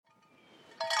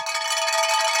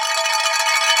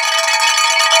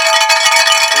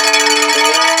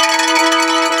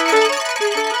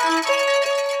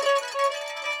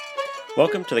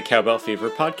Welcome to the Cowbell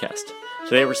Fever podcast.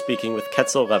 Today we're speaking with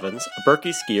Ketzel Levens, a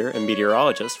Berkey skier and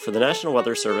meteorologist for the National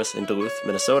Weather Service in Duluth,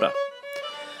 Minnesota.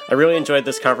 I really enjoyed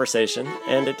this conversation,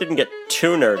 and it didn't get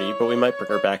too nerdy, but we might bring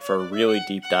her back for a really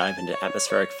deep dive into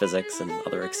atmospheric physics and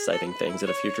other exciting things at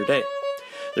a future date.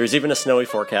 There's even a snowy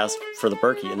forecast for the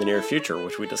Berkey in the near future,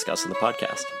 which we discuss in the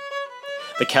podcast.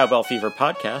 The Cowbell Fever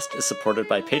podcast is supported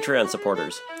by Patreon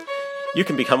supporters. You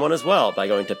can become one as well by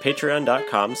going to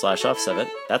patreon.com/offsevit,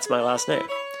 that's my last name,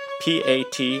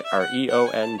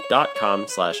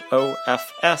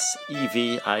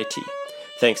 patreon.com/OFSEVIT.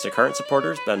 Thanks to current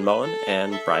supporters Ben Mullen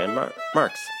and Brian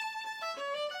Marks.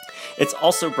 It's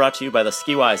also brought to you by the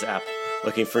SkiWise app.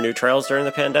 Looking for new trails during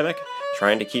the pandemic?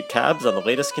 Trying to keep tabs on the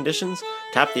latest conditions?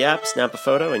 Tap the app, snap a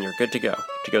photo, and you're good to go.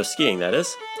 To go skiing, that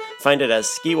is. Find it as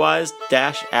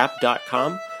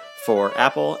skiwise-app.com for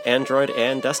Apple, Android,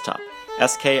 and desktop.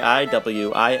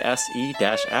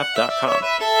 SKIWISE-app.com.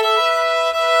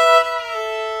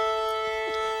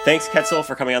 Thanks, Ketzel,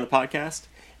 for coming on the podcast.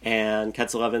 And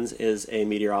Ketzel Levens is a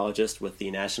meteorologist with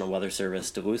the National Weather Service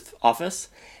Duluth office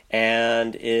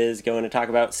and is going to talk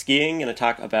about skiing, going to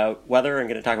talk about weather, and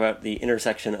going to talk about the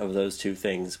intersection of those two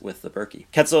things with the Berkey.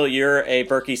 Ketzel, you're a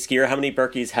Berkey skier. How many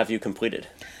Berkeys have you completed?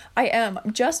 I am,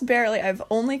 just barely. I've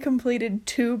only completed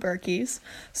 2 Berkeys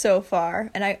so far,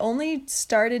 and I only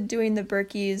started doing the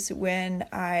Berkeys when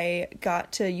I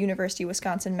got to University of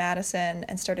Wisconsin-Madison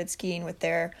and started skiing with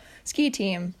their ski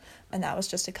team, and that was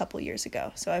just a couple years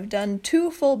ago. So I've done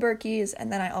 2 full Berkeys,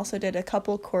 and then I also did a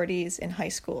couple Cordies in high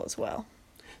school as well.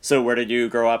 So where did you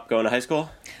grow up going to high school?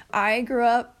 I grew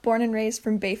up, born and raised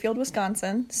from Bayfield,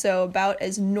 Wisconsin, so about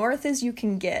as north as you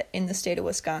can get in the state of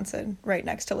Wisconsin, right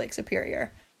next to Lake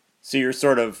Superior. So you're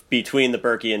sort of between the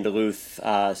Berkey and Duluth.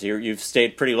 So you've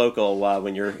stayed pretty local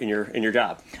when you're in your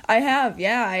job. I have,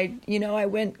 yeah. I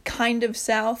went kind of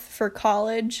south for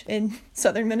college in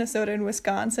southern Minnesota and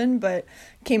Wisconsin, but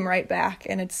came right back.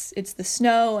 And it's the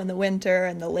snow and the winter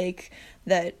and the lake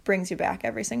that brings you back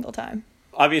every single time.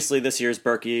 Obviously, this year's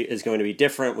Berkey is going to be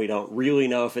different. We don't really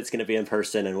know if it's going to be in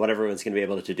person and what everyone's going to be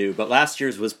able to do. But last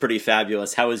year's was pretty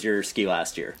fabulous. How was your ski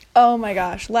last year? Oh my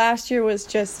gosh. Last year was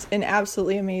just an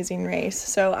absolutely amazing race.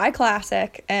 So I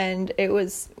classic, and it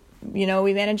was, we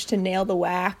managed to nail the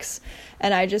wax.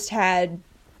 And I just had,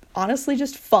 honestly,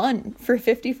 just fun for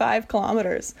 55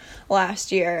 kilometers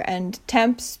last year. And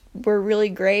temps were really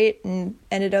great and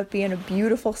ended up being a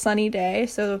beautiful sunny day.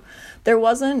 So there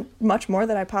wasn't much more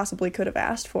that I possibly could have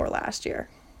asked for last year.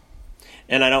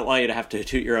 And I don't want you to have to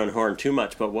toot your own horn too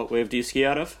much, but what wave do you ski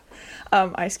out of?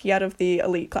 I ski out of the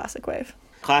Elite Classic wave.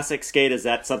 Classic skate, is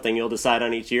that something you'll decide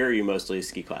on each year, or you mostly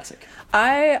ski classic?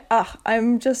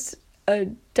 I'm just a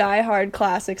diehard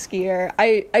classic skier.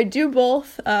 I do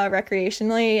both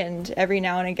recreationally, and every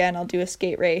now and again I'll do a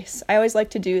skate race. I always like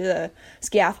to do the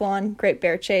skiathlon Great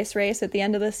Bear Chase race at the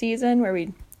end of the season where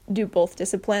we do both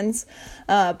disciplines.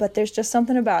 But there's just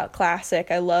something about classic.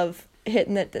 I love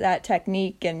hitting that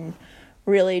technique and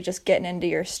really just getting into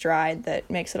your stride that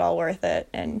makes it all worth it.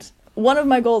 And one of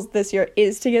my goals this year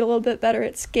is to get a little bit better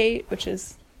at skate, which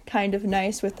is kind of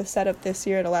nice with the setup this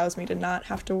year. It allows me to not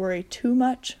have to worry too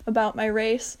much about my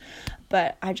race.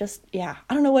 But I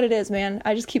don't know what it is, man.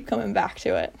 I just keep coming back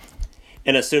to it.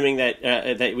 And assuming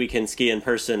that we can ski in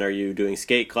person, are you doing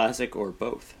skate classic or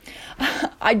both?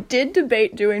 I did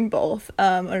debate doing both.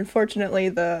 Unfortunately,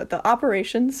 the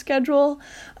operations schedule,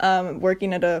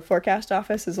 working at a forecast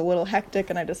office, is a little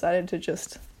hectic, and I decided to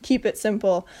just keep it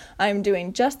simple. I'm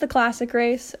doing just the classic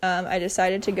race. I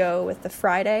decided to go with the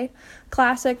Friday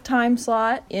classic time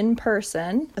slot in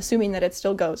person, assuming that it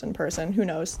still goes in person. Who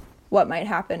knows what might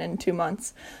happen in 2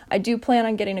 months. I do plan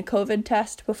on getting a COVID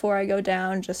test before I go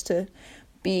down, just to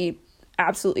be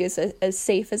absolutely as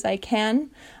safe as I can.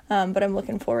 But I'm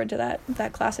looking forward to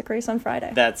that classic race on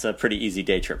Friday. That's a pretty easy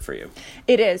day trip for you.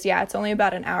 It is, yeah. It's only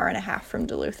about an hour and a half from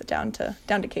Duluth down to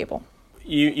Cable.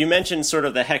 You mentioned sort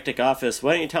of the hectic office.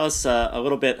 Why don't you tell us a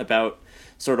little bit about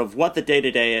sort of what the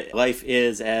day-to-day life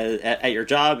is at your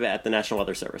job at the National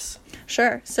Weather Service?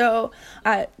 Sure. So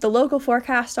at the local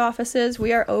forecast offices,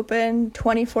 we are open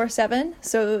 24/7.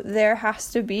 So there has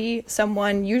to be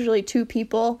someone, usually 2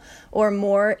 people or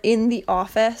more, in the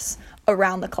office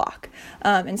around the clock.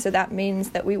 And so that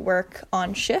means that we work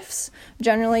on shifts.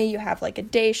 Generally, you have like a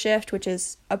day shift, which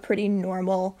is a pretty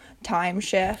normal time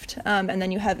shift. And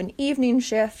then you have an evening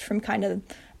shift from kind of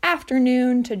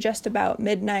afternoon to just about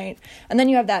midnight. And then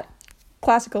you have that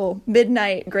classical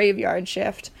midnight graveyard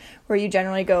shift where you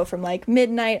generally go from like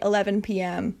midnight, 11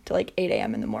 p.m. to like 8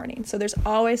 a.m. in the morning. So there's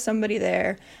always somebody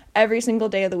there every single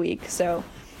day of the week. So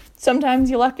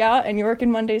sometimes you luck out and you're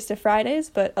working Mondays to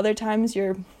Fridays, but other times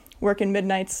you're working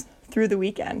midnights through the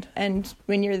weekend. And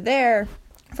when you're there,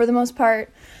 for the most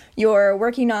part, you're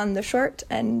working on the short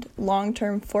and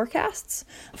long-term forecasts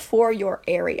for your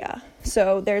area.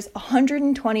 So there's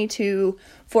 122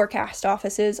 forecast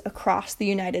offices across the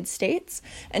United States,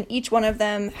 and each one of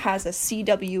them has a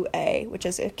CWA, which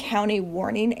is a county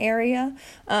warning area.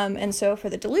 And so for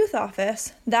the Duluth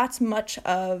office, that's much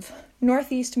of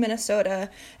northeast Minnesota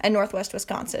and northwest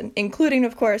Wisconsin, including,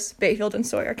 of course, Bayfield and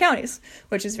Sawyer counties,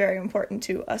 which is very important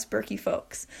to us Berkey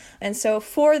folks. And so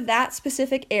for that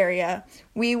specific area,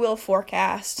 we will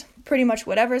forecast pretty much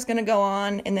whatever is going to go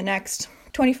on in the next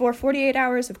 24, 48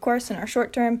 hours, of course, in our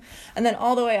short term, and then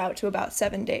all the way out to about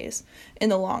 7 days in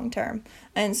the long term.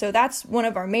 And so that's one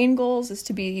of our main goals, is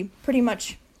to be pretty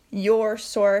much your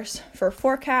source for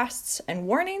forecasts and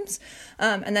warnings.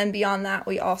 And then beyond that,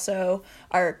 we also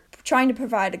are trying to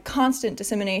provide a constant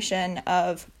dissemination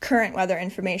of current weather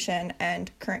information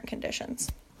and current conditions.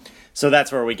 So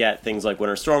that's where we get things like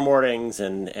winter storm warnings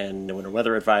and winter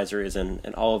weather advisories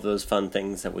and all of those fun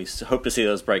things that we hope to see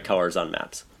those bright colors on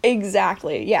maps.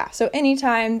 Exactly, yeah. So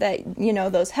anytime that,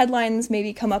 those headlines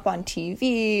maybe come up on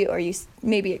TV or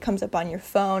maybe it comes up on your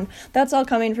phone, that's all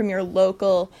coming from your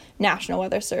local National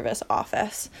Weather Service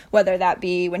office, whether that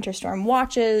be winter storm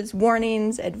watches,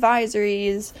 warnings,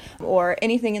 advisories, or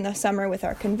anything in the summer with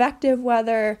our convective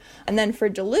weather. And then for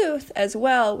Duluth as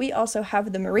well, we also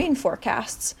have the marine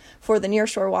forecasts for the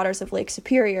nearshore waters of Lake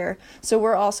Superior. So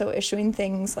we're also issuing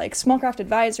things like smallcraft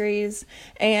advisories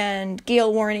and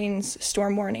gale warnings,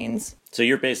 storm warnings. So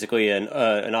you're basically an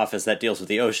office that deals with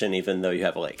the ocean, even though you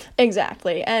have a lake.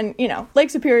 Exactly. And, Lake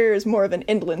Superior is more of an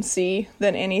inland sea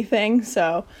than anything.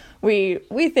 So we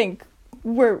think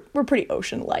we're pretty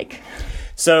ocean-like.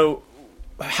 So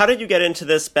how did you get into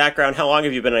this background? How long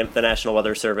have you been at the National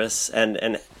Weather Service?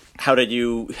 And how did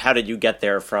you get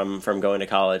there from going to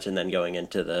college and then going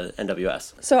into the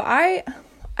NWS? So I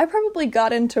probably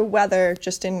got into weather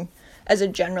just as a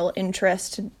general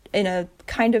interest in a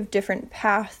kind of different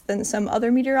path than some other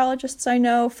meteorologists I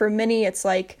know. For many, it's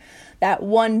like that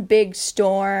one big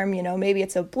storm, maybe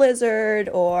it's a blizzard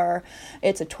or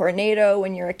it's a tornado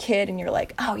when you're a kid and you're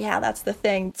like, oh yeah, that's the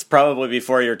thing. It's probably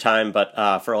before your time, but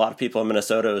for a lot of people in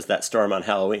Minnesota, it was that storm on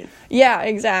Halloween. Yeah,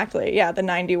 exactly. Yeah, the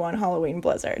 91 Halloween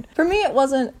blizzard. For me, it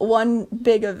wasn't one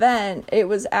big event. It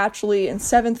was actually in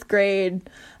 7th grade.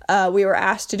 We were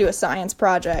asked to do a science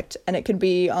project, and it could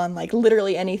be on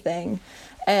literally anything.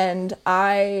 And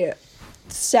I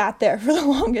sat there for the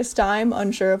longest time,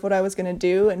 unsure of what I was going to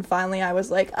do. And finally I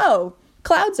was like, oh,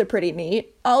 clouds are pretty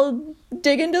neat. I'll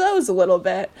dig into those a little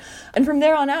bit. And from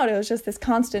there on out, it was just this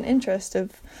constant interest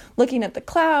of looking at the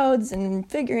clouds and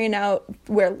figuring out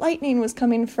where lightning was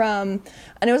coming from.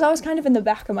 And it was always kind of in the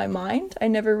back of my mind. I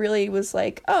never really was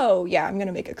like, oh yeah, I'm going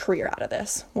to make a career out of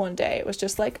this one day. It was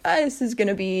just like, this is going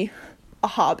to be a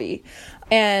hobby.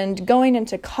 And going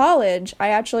into college, I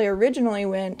actually originally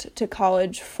went to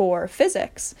college for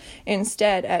physics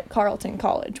instead at Carleton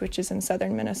College, which is in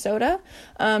southern Minnesota.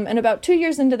 And about 2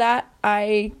 years into that,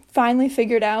 I finally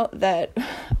figured out that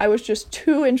I was just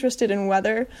too interested in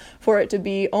weather for it to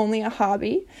be only a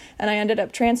hobby. And I ended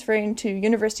up transferring to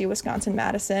University of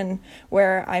Wisconsin-Madison,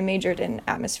 where I majored in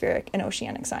atmospheric and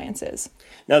oceanic sciences.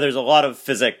 Now, there's a lot of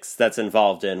physics that's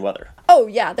involved in weather. Oh,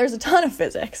 yeah, there's a ton of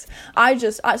physics.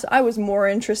 I was more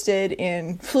interested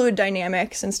in fluid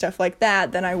dynamics and stuff like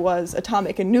that than I was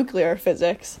atomic and nuclear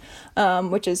physics,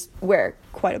 which is where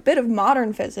quite a bit of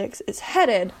modern physics is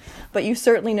headed, but you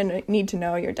certainly need to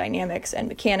know your dynamics and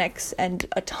mechanics and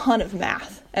a ton of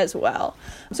math as well.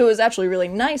 So it was actually really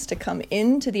nice to come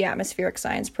into the atmospheric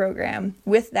science program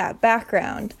with that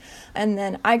background. And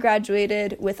then I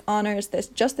graduated with honors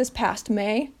just this past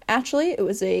May. Actually, it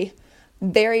was a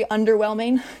very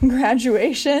underwhelming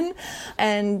graduation,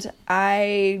 and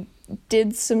I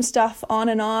did some stuff on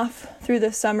and off through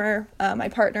the summer. My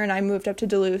partner and I moved up to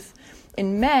Duluth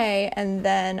in May, and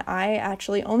then I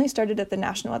actually only started at the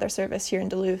National Weather Service here in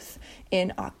Duluth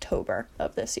in October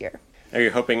of this year. Are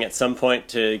you hoping at some point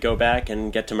to go back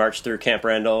and get to march through Camp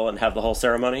Randall and have the whole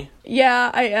ceremony?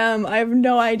 Yeah, I am. I have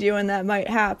no idea when that might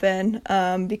happen,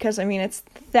 because, it's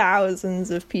thousands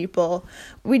of people.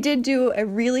 We did do a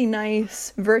really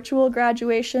nice virtual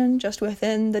graduation just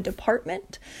within the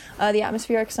department, the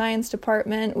Atmospheric Science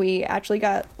Department. We actually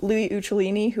got Louis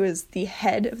Uccellini, who is the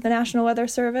head of the National Weather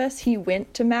Service. He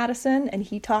went to Madison, and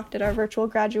he talked at our virtual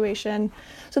graduation.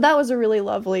 So that was a really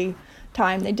lovely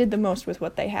time. They did the most with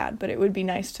what they had, but it would be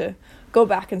nice to go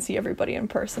back and see everybody in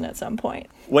person at some point.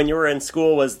 When you were in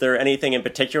school, was there anything in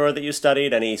particular that you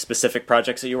studied? Any specific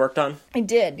projects that you worked on? I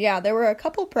did, yeah. There were a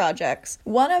couple projects.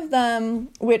 One of them,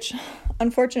 which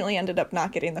unfortunately ended up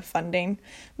not getting the funding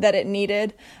that it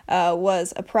needed,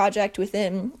 was a project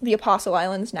within the Apostle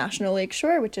Islands National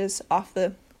Lakeshore, which is off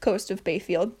the coast of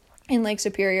Bayfield in Lake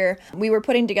Superior. We were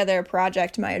putting together a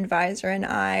project, my advisor and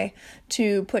I,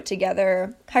 to put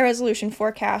together high-resolution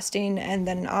forecasting and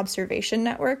then an observation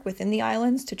network within the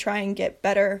islands to try and get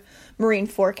better marine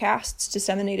forecasts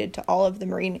disseminated to all of the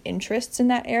marine interests in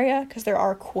that area, because there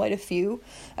are quite a few,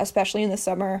 especially in the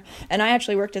summer. And I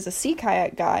actually worked as a sea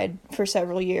kayak guide for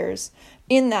several years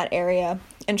in that area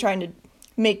and trying to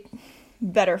make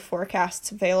better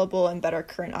forecasts available and better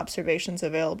current observations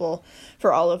available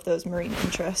for all of those marine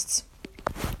interests.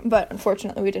 But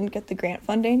unfortunately, we didn't get the grant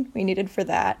funding we needed for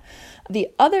that. The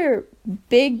other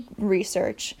big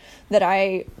research that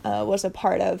I was a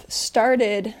part of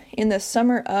started in the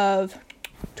summer of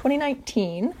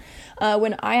 2019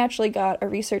 when I actually got a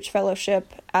research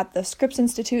fellowship at the Scripps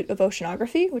Institute of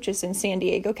Oceanography, which is in San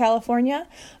Diego, California,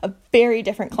 a very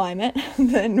different climate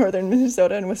than northern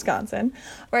Minnesota and Wisconsin,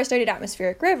 where I studied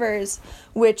atmospheric rivers,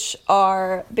 which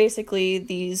are basically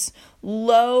these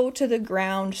low to the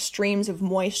ground streams of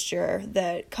moisture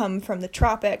that come from the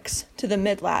tropics to the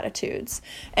mid-latitudes.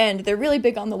 And they're really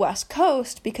big on the West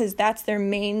Coast because that's their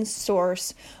main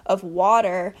source of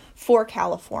water for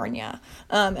California.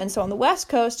 And so on the West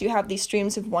Coast, you have these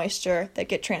streams of moisture that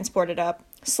get transported up,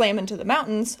 slam into the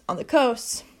mountains on the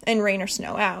coasts, and rain or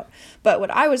snow out. But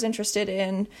what I was interested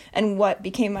in, and what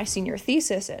became my senior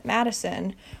thesis at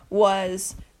Madison,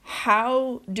 was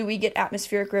how do we get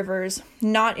atmospheric rivers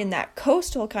not in that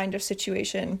coastal kind of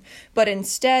situation, but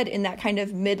instead in that kind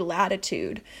of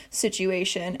mid-latitude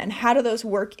situation, and how do those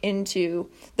work into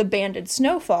the banded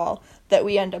snowfall that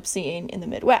we end up seeing in the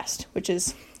Midwest, which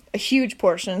is a huge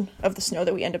portion of the snow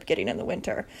that we end up getting in the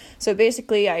winter. So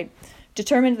basically, I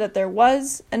determined that there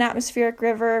was an atmospheric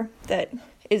river that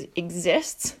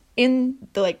exists in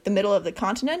the middle of the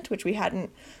continent, which we hadn't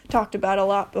talked about a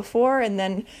lot before. And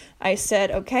then I said,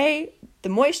 okay, the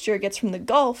moisture gets from the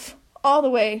Gulf all the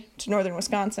way to northern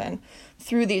Wisconsin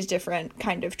through these different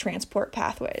kind of transport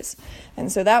pathways. And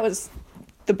so that was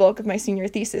the bulk of my senior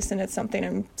thesis, and it's something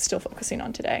I'm still focusing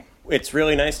on today. It's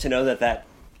really nice to know that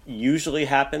usually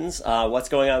happens. What's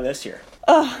going on this year?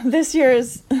 This year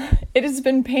it has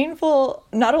been painful,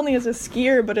 not only as a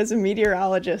skier, but as a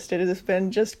meteorologist. It has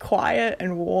been just quiet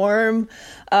and warm.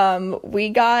 We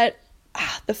got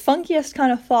the funkiest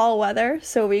kind of fall weather.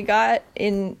 So we got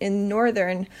in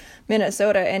northern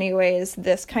Minnesota anyways,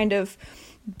 this kind of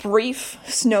brief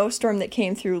snowstorm that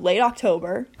came through late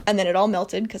October, and then it all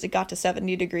melted because it got to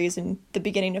 70 degrees in the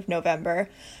beginning of November.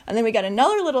 And then we got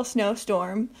another little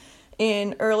snowstorm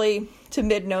in early to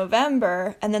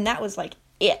mid-November, and then that was like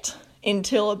it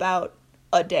until about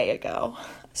a day ago.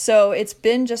 So it's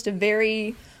been just a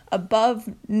very above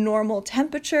normal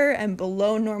temperature and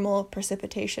below normal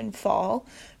precipitation fall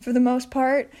for the most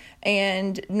part,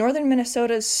 and northern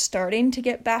Minnesota is starting to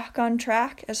get back on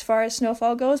track as far as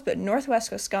snowfall goes, but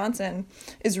northwest Wisconsin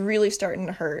is really starting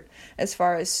to hurt as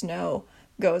far as snow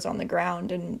goes on the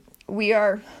ground. And we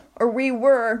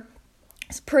were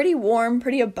it's pretty warm,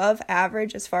 pretty above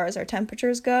average as far as our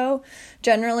temperatures go.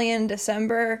 Generally in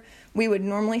December, we would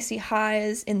normally see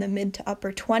highs in the mid to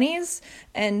upper 20s,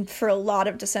 and for a lot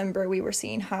of December, we were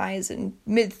seeing highs in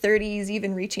mid 30s,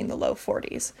 even reaching the low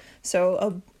 40s.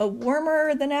 So a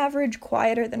warmer than average,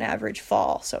 quieter than average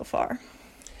fall so far.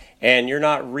 And you're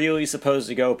not really supposed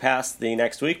to go past the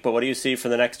next week, but what do you see for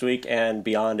the next week and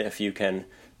beyond, if you can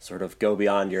sort of go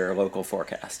beyond your local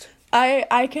forecast?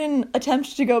 I can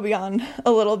attempt to go beyond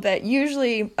a little bit.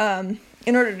 Usually,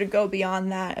 in order to go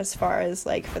beyond that, as far as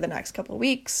like for the next couple of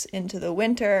weeks into the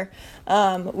winter,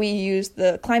 we use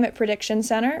the Climate Prediction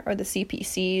Center, or the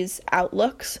CPC's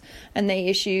outlooks, and they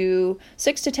issue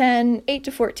 6 to 10, 8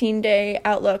 to 14 day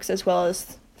outlooks, as well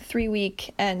as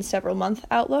 3-week and several month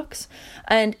outlooks.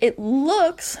 And it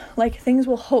looks like things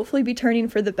will hopefully be turning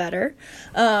for the better,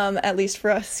 at least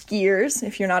for us skiers.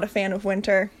 If you're not a fan of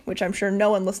winter, which I'm sure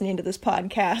no one listening to this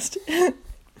podcast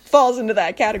falls into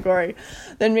that category,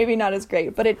 then maybe not as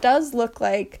great. But it does look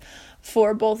like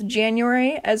for both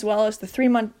January as well as the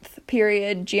 3-month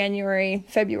period, January,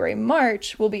 February,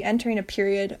 March, we'll be entering a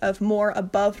period of more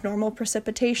above normal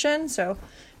precipitation. So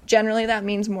generally, that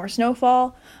means more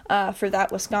snowfall for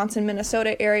that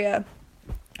Wisconsin-Minnesota area.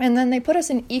 And then they put us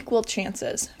in equal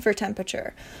chances for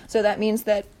temperature. So that means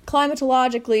that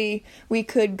climatologically, we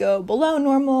could go below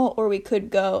normal or we could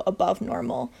go above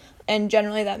normal. And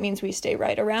generally that means we stay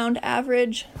right around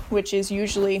average, which is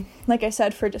usually, like I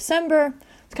said, for December,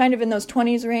 it's kind of in those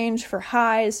 20s range for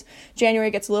highs.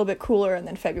 January gets a little bit cooler, and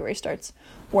then February starts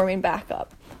warming back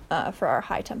up for our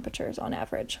high temperatures on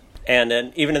average. And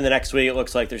then even in the next week, it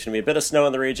looks like there's going to be a bit of snow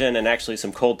in the region and actually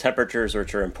some cold temperatures,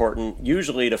 which are important,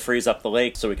 usually to freeze up the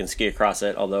lake so we can ski across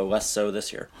it, although less so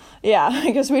this year. Yeah,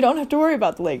 I guess we don't have to worry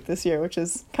about the lake this year, which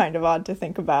is kind of odd to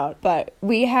think about. But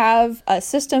we have a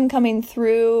system coming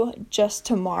through just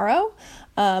tomorrow,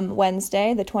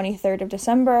 Wednesday, the 23rd of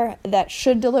December, that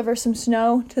should deliver some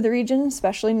snow to the region,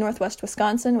 especially northwest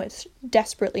Wisconsin, which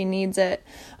desperately needs it.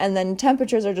 And then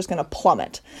temperatures are just going to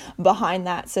plummet behind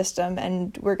that system,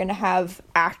 and we're going to have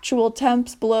actual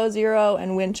temps below zero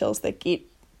and wind chills that get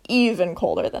even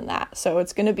colder than that. So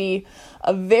it's going to be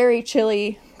a very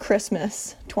chilly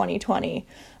Christmas 2020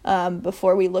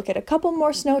 before we look at a couple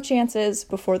more snow chances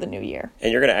before the new year.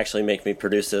 And you're going to actually make me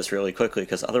produce this really quickly,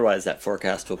 because otherwise that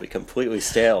forecast will be completely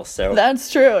stale. So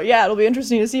that's true. Yeah, it'll be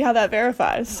interesting to see how that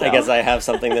verifies. So. I guess I have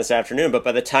something this afternoon, but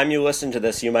by the time you listen to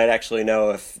this, you might actually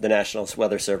know if the National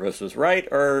Weather Service was right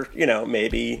or,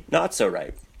 maybe not so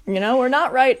right. We're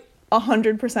not right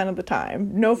 100% of the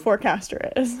time. No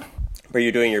forecaster is. But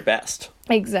you're doing your best.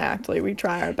 Exactly. We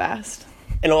try our best.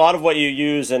 And a lot of what you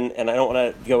use, and I don't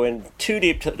want to go in too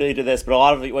deeply to this, but a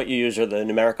lot of what you use are the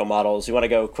numerical models. You want to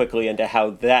go quickly into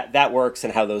how that works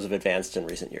and how those have advanced in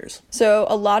recent years. So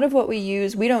a lot of what we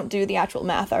use, we don't do the actual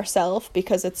math ourselves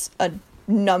because it's a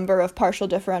number of partial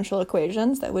differential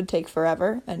equations that would take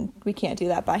forever, and we can't do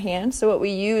that by hand. So what we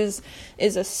use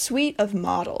is a suite of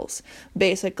models,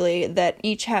 basically, that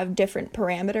each have different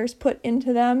parameters put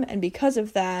into them, and because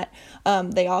of that,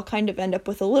 they all kind of end up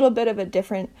with a little bit of a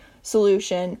different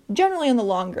solution, generally in the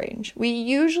long range. We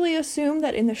usually assume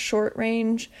that in the short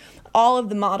range, all of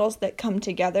the models that come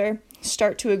together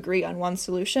start to agree on one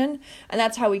solution, and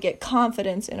that's how we get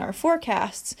confidence in our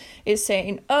forecasts, is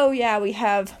saying, oh yeah, we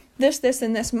have this,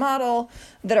 and this model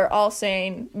that are all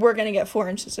saying we're going to get 4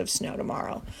 inches of snow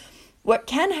tomorrow. What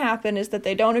can happen is that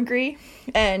they don't agree,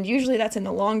 and usually that's in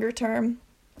the longer term.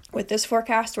 With this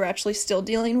forecast, we're actually still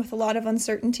dealing with a lot of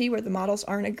uncertainty where the models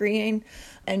aren't agreeing,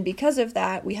 and because of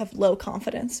that, we have low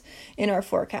confidence in our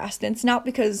forecast. And it's not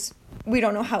because we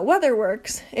don't know how weather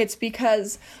works, it's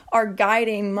because our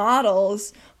guiding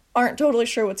models aren't totally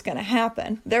sure what's going to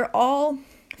happen. They're all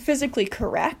physically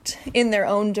correct in their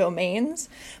own domains,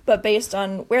 but based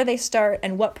on where they start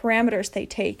and what parameters they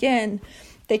take in,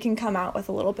 they can come out with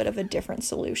a little bit of a different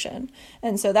solution.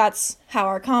 And so that's how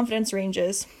our confidence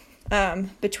ranges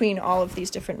between all of these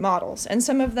different models. And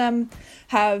some of them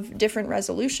have different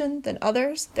resolution than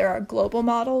others. There are global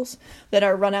models that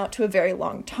are run out to a very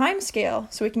long time scale,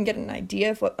 so we can get an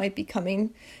idea of what might be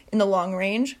coming in the long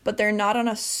range, but they're not on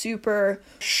a super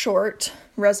short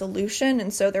resolution,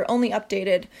 and so they're only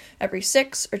updated every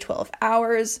 6 or 12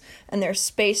 hours, and they're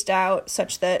spaced out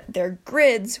such that their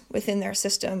grids within their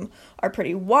system are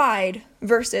pretty wide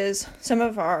versus some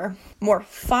of our more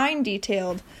fine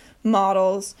detailed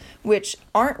models, which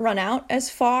aren't run out as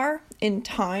far in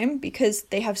time because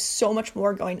they have so much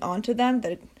more going on to them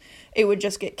that it would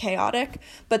just get chaotic.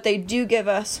 But they do give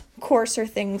us coarser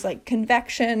things like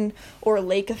convection or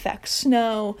lake effect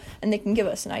snow, and they can give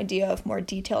us an idea of more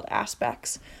detailed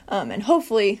aspects. And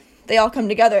hopefully they all come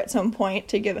together at some point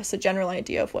to give us a general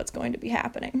idea of what's going to be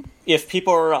happening. If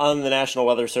people are on the National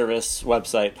Weather Service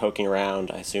website poking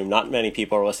around, I assume not many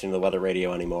people are listening to the weather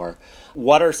radio anymore.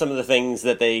 What are some of the things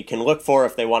that they can look for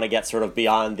if they want to get sort of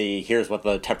beyond the here's what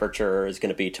the temperature is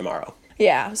going to be tomorrow?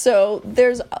 Yeah, so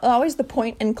there's always the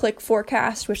point and click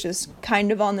forecast, which is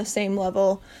kind of on the same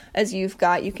level as you've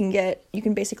got. You can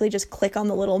basically just click on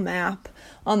the little map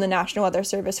on the National Weather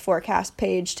Service forecast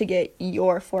page to get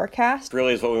your forecast.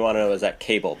 Really is what we want to know is that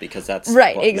cable, because that's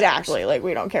right, exactly. Like,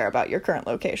 we don't care about your current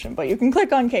location, but you can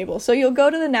click on cable. So you'll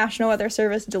go to the National Weather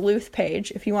Service Duluth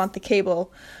page if you want the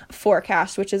cable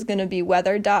forecast, which is going to be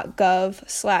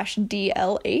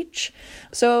weather.gov/DLH.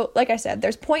 So like I said,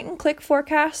 there's point and click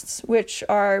forecasts, which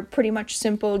are pretty much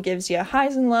simple, gives you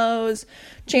highs and lows,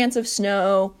 chance of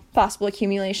snow, possible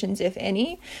accumulations, if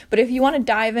any. But if you want to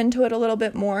dive into it a little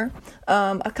bit more,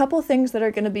 a couple things that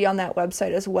are going to be on that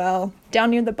website as well.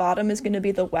 Down near the bottom is going to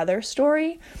be the weather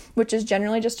story, which is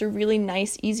generally just a really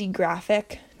nice, easy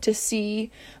graphic to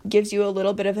see, gives you a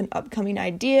little bit of an upcoming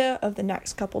idea of the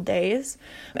next couple days.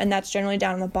 And that's generally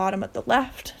down on the bottom at the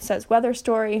left. It says weather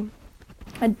story.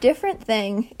 A different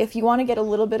thing, if you want to get a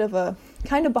little bit of a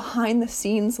kind of behind the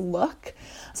scenes look,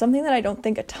 something that I don't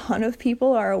think a ton of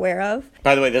people are aware of.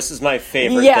 By the way, this is my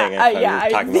favorite thing.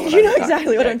 I think you know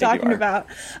exactly what I'm talking about.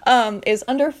 Is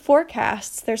under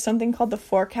forecasts, there's something called the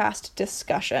forecast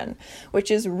discussion,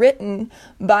 which is written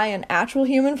by an actual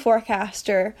human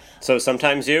forecaster. So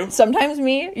sometimes you? Sometimes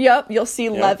me. Yep. You'll see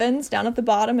Levens down at the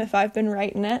bottom if I've been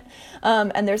writing it.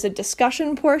 And there's a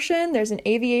discussion portion, there's an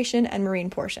aviation and marine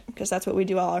portion, because that's what we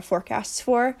do all our forecasts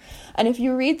for. And if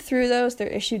you read through those, they're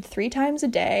issued 3 times a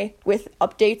day with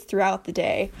updates throughout the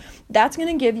day. That's going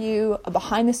to give you a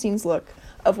behind the scenes look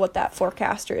of what that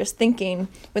forecaster is thinking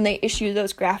when they issue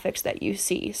those graphics that you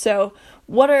see. So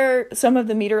what are some of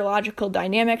the meteorological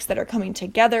dynamics that are coming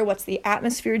together? What's the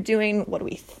atmosphere doing? What do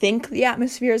we think the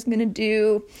atmosphere is going to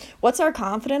do? What's our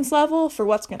confidence level for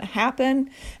what's going to happen?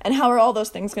 And how are all those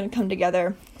things going to come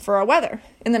together for our weather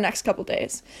in the next couple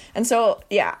days? And so,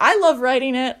 yeah, I love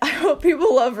writing it. I hope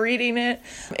people love reading it.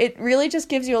 It really just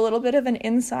gives you a little bit of an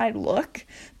inside look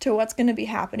to what's going to be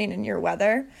happening in your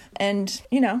weather. And,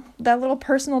 you know, that little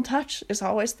personal touch is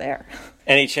always there.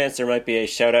 Any chance there might be a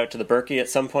shout out to the Berkey at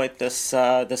some point this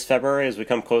February as we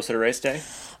come closer to race day?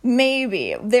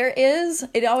 Maybe. There is.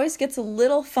 It always gets a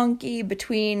little funky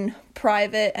between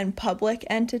private and public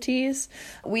entities.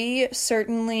 We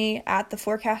certainly, at the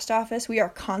forecast office, we are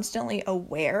constantly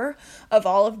aware of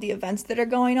all of the events that are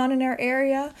going on in our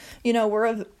area. You know,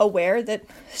 we're aware that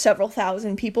several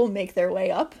thousand people make their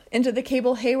way up into the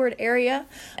Cable Hayward area,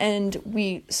 and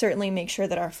we certainly make sure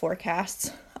that our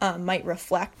forecasts might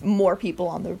reflect more people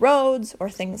on the roads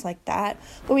or things like that,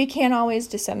 but we can't always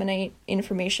disseminate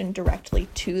information directly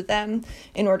to them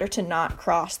in order to not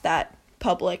cross that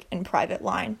public and private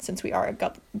line, since we are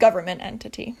a government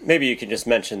entity. Maybe you can just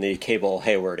mention the Cable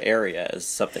Hayward area as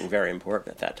something very important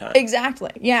at that time. Exactly,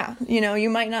 yeah. You know,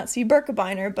 you might not see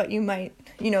Birkebeiner, but you might,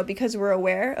 you know, because we're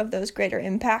aware of those greater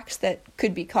impacts that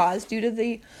could be caused due to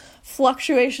the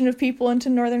fluctuation of people into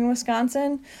northern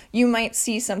Wisconsin, you might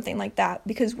see something like that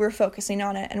because we're focusing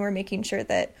on it and we're making sure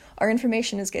that our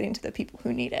information is getting to the people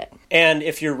who need it. And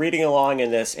if you're reading along in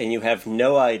this and you have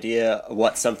no idea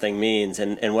what something means,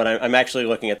 and what I'm actually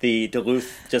looking at the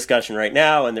Duluth discussion right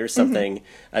now, and there's something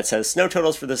that says snow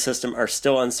totals for the system are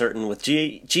still uncertain, with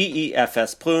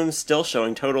GEFS plumes still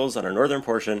showing totals on our northern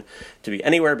portion to be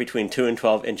anywhere between 2 and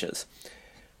 12 inches.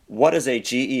 What is a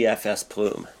GEFS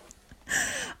plume?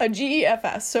 A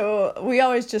GEFS, so we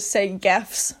always just say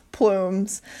GEFS,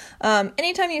 plumes.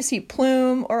 Anytime you see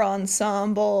plume or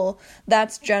ensemble,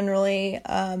 that's generally,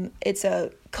 it's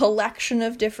a collection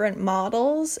of different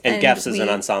models. And GEFS is an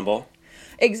ensemble?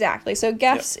 Exactly. So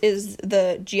GEFS is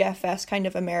the GFS kind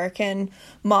of American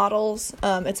models.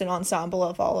 It's an ensemble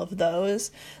of all of those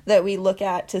that we look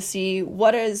at to see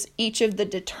what is each of the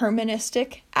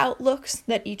deterministic outlooks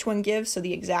that each one gives, so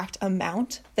the exact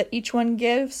amount that each one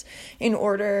gives, in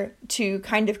order to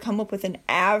kind of come up with an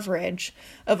average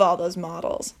of all those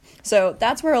models. So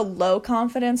that's where a low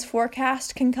confidence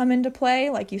forecast can come into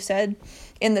play. Like you said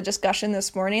in the discussion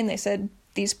this morning, they said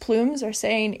these plumes are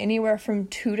saying anywhere from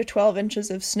 2 to 12 inches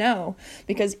of snow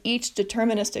because each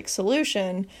deterministic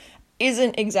solution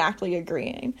isn't exactly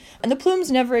agreeing. And the plumes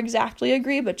never exactly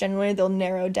agree, but generally they'll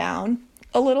narrow down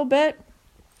a little bit.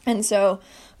 And so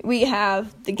we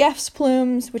have the GEFS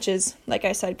plumes, which is, like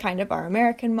I said, kind of our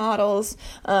American models.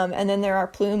 And then there are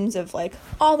plumes of like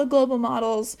all the global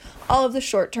models, all of the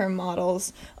short-term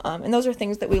models. And those are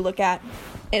things that we look at.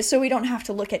 And so we don't have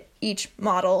to look at each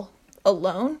model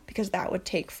alone, because that would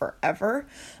take forever.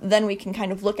 Then we can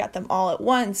kind of look at them all at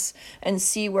once and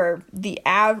see where the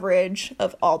average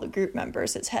of all the group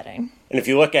members is heading. And if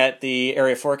you look at the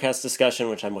area forecast discussion,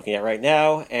 which I'm looking at right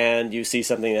now, and you see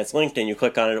something that's linked and you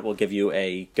click on it, it will give you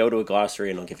go to a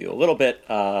glossary and it'll give you a little bit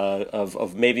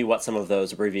of maybe what some of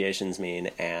those abbreviations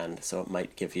mean. And so it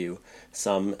might give you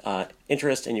some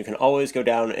interest, and you can always go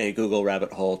down a Google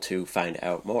rabbit hole to find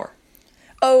out more.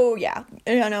 Oh, yeah.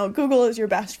 You know, Google is your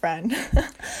best friend.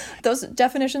 Those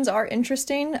definitions are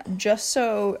interesting. Just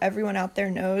so everyone out there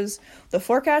knows, the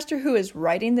forecaster who is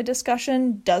writing the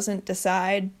discussion doesn't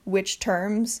decide which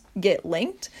terms get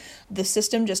linked. The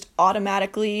system just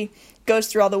automatically goes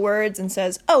through all the words and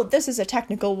says, oh, this is a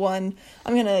technical one.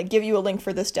 I'm going to give you a link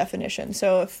for this definition.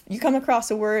 So if you come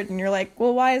across a word and you're like,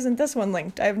 well, why isn't this one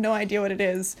linked? I have no idea what it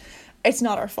is. It's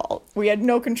not our fault. We had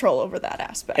no control over that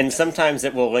aspect. And sometimes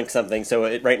it will link something.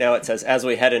 So right now it says, as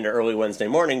we head into early Wednesday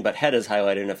morning, but head is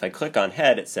highlighted. And if I click on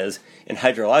head, it says, in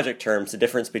hydrologic terms, the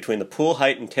difference between the pool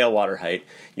height and tailwater height,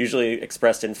 usually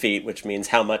expressed in feet, which means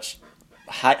how much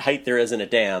height there is in a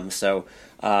dam. So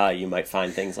you might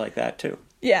find things like that too.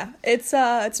 Yeah, it's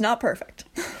not perfect.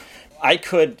 I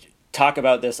could talk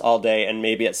about this all day, and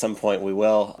maybe at some point we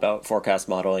will, about forecast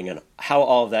modeling and how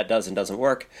all of that does and doesn't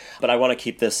work. But I want to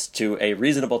keep this to a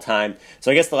reasonable time.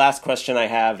 So I guess the last question I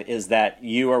have is that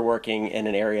you are working in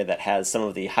an area that has some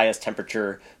of the highest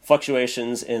temperature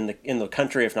fluctuations in the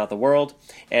country, if not the world.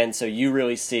 And so you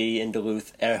really see in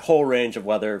Duluth a whole range of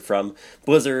weather, from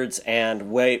blizzards and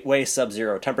way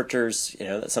sub-zero temperatures,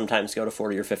 that sometimes go to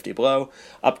 40 or 50 below,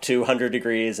 up to 100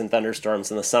 degrees and thunderstorms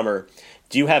in the summer.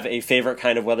 Do you have a favorite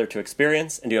kind of weather to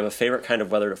experience, and do you have a favorite kind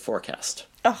of weather to forecast?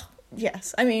 Oh,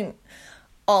 yes. I mean,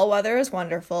 all weather is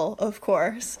wonderful, of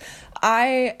course.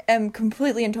 I am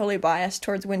completely and totally biased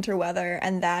towards winter weather,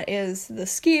 and that is the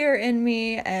skier in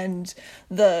me and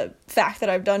the fact that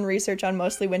I've done research on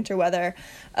mostly winter weather.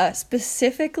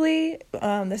 Specifically,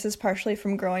 this is partially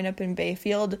from growing up in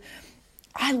Bayfield,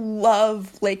 I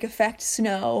love lake effect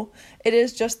snow. It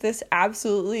is just this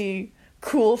absolutely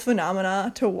cool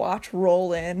phenomena to watch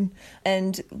roll in.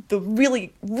 And the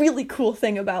really, really cool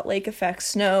thing about lake effect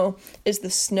snow is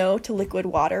the snow to liquid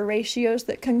water ratios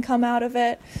that can come out of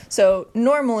it. So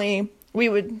normally we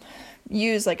would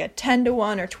use like a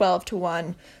 10-to-1 or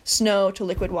 12-to-1 snow to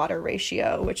liquid water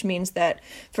ratio, which means that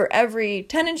for every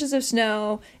 10 inches of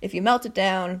snow, if you melt it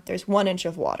down, there's 1 inch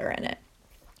of water in it,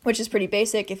 which is pretty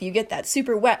basic. If you get that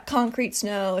super wet concrete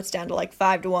snow, it's down to like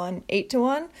 5-to-1,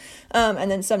 8-to-1. And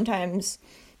then sometimes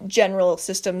general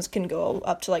systems can go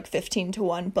up to like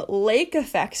 15-to-1. But lake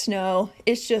effect snow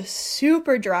is just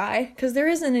super dry because there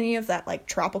isn't any of that like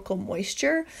tropical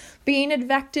moisture being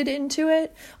advected into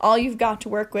it. All you've got to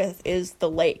work with is the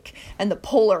lake and the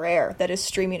polar air that is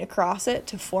streaming across it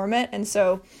to form it. And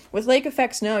so with lake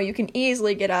effect snow, you can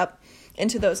easily get up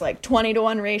into those like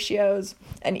 20-to-1 ratios,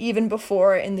 and even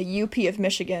before in the UP of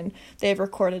Michigan, they've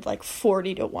recorded like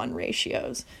 40-to-1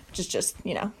 ratios, which is just,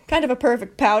 kind of a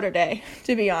perfect powder day,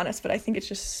 to be honest, but I think it's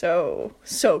just so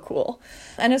cool.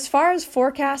 And as far as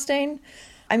forecasting,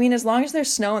 I mean, as long as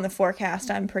there's snow in the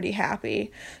forecast, I'm pretty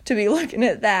happy to be looking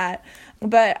at that.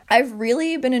 But I've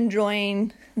really been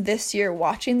enjoying this year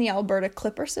watching the Alberta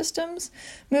Clipper systems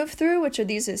move through, which are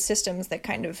these systems that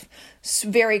kind of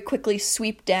very quickly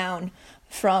sweep down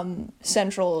from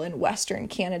central and western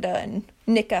Canada and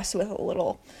nick us with a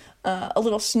little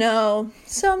snow.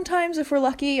 Sometimes, if we're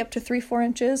lucky, up to 3-4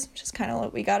 inches, which is kind of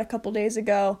what we got a couple days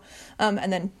ago,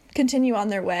 and then continue on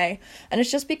their way. And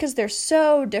it's just because they're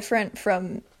so different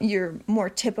from your more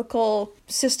typical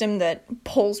system that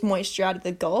pulls moisture out of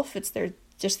the Gulf. They're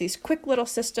just these quick little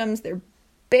systems. They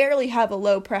barely have a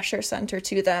low pressure center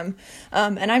to them.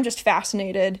 And I'm just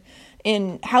fascinated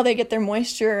in how they get their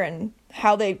moisture and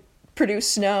how they produce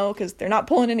snow, because they're not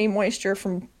pulling any moisture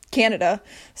from Canada.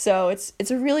 So it's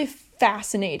a really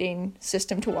fascinating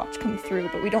system to watch come through,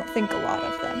 but we don't think a lot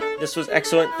of them. This was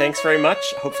excellent. Thanks very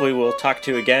much. Hopefully we'll talk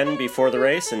to you again before the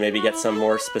race and maybe get some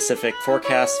more specific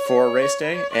forecasts for race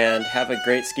day, and have a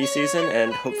great ski season,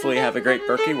 and hopefully have a great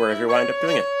Birkie wherever you wind up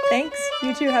doing it. Thanks.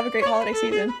 You too. Have a great holiday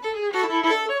season.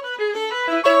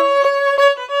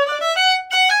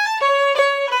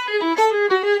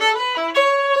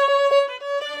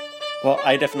 Well,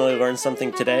 I definitely learned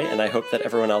something today, and I hope that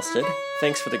everyone else did.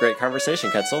 Thanks for the great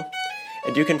conversation, Ketzel.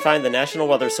 And you can find the National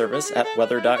Weather Service at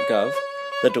weather.gov,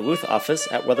 the Duluth office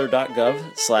at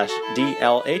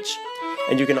weather.gov/DLH,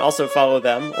 and you can also follow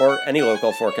them or any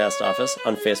local forecast office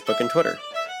on Facebook and Twitter.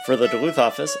 For the Duluth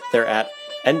office, they're at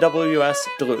NWS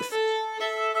Duluth.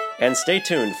 And stay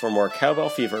tuned for more Cowbell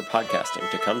Fever podcasting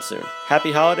to come soon.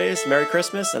 Happy holidays, Merry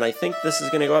Christmas, and I think this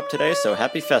is going to go up today, so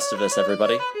happy Festivus,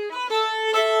 everybody.